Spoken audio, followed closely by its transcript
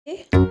A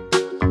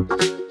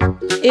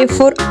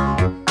for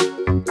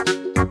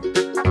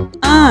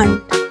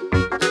ant.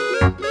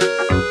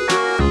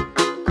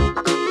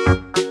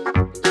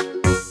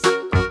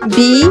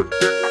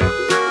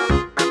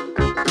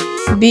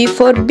 B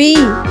for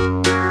bee.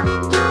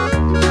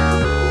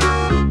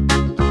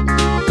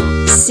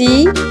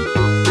 C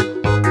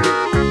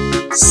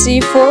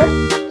for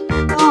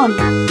corn.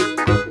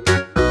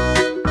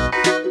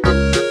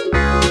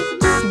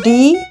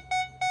 D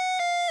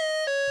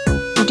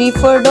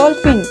for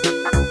dolphin.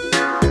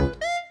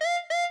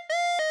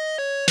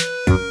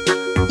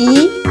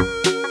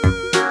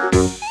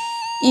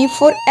 E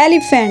for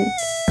elephant.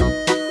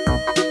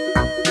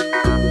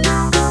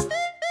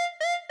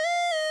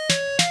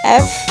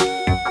 F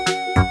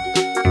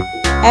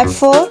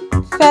for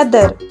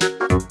feather.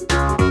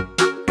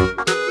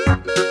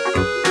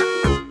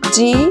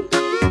 G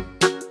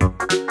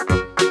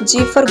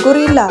for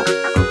gorilla.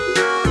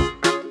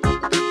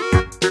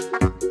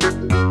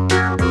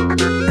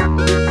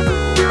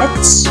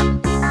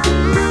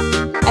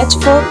 H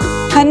for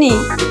honey.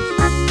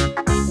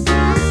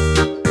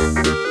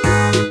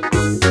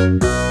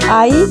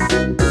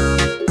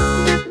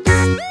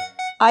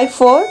 I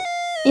for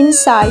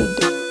inside.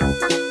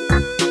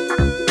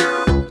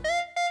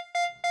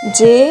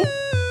 J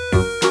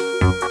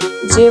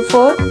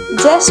for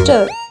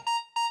jester.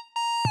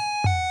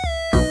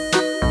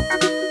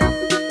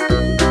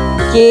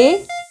 K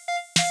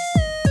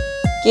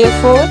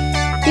for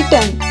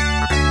kitten.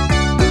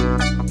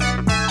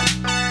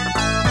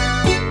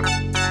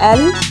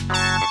 L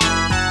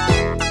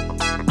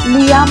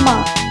llama.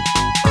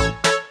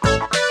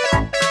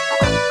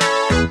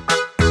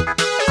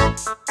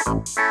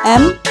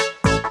 M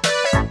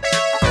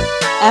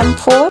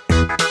for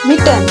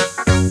mitten.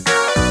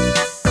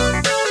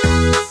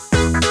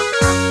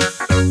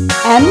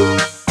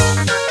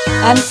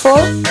 N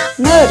for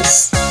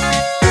nurse.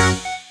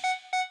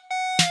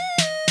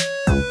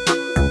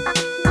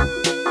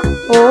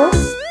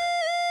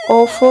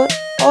 O for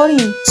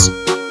orange.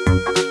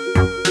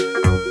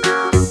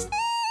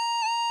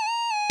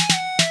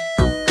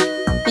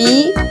 P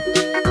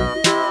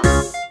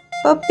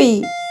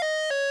puppy.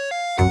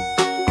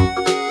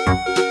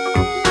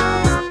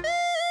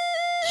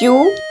 Q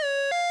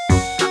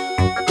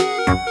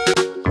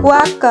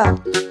quokka.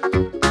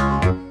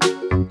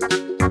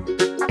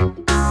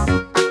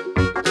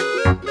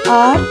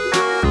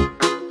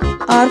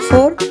 R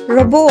for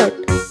robot.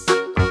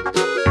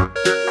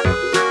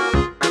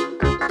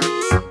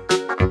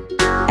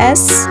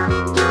 S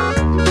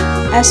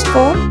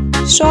for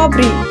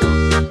strawberry.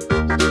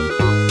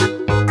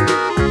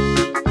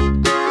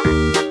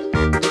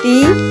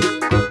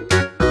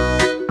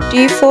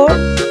 T for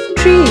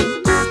tree.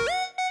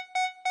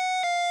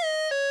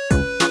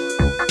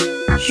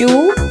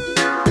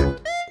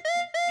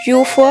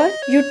 U for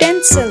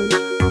utensil.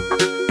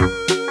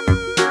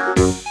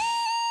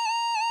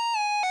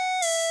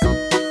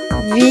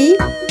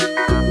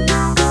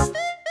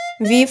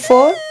 V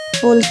for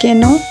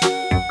volcano.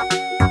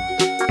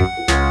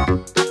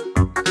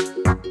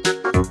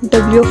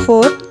 W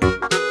for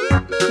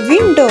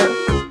window.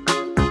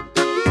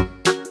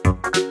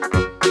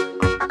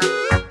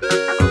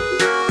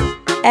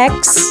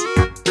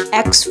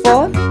 X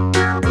for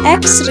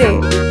X-ray.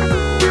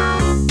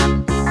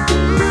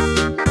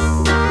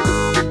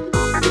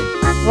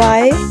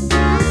 Y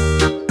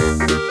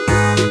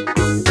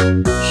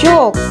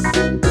yolk.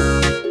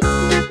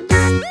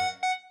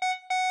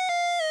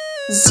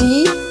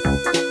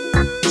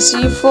 Z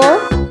for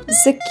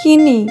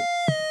zucchini.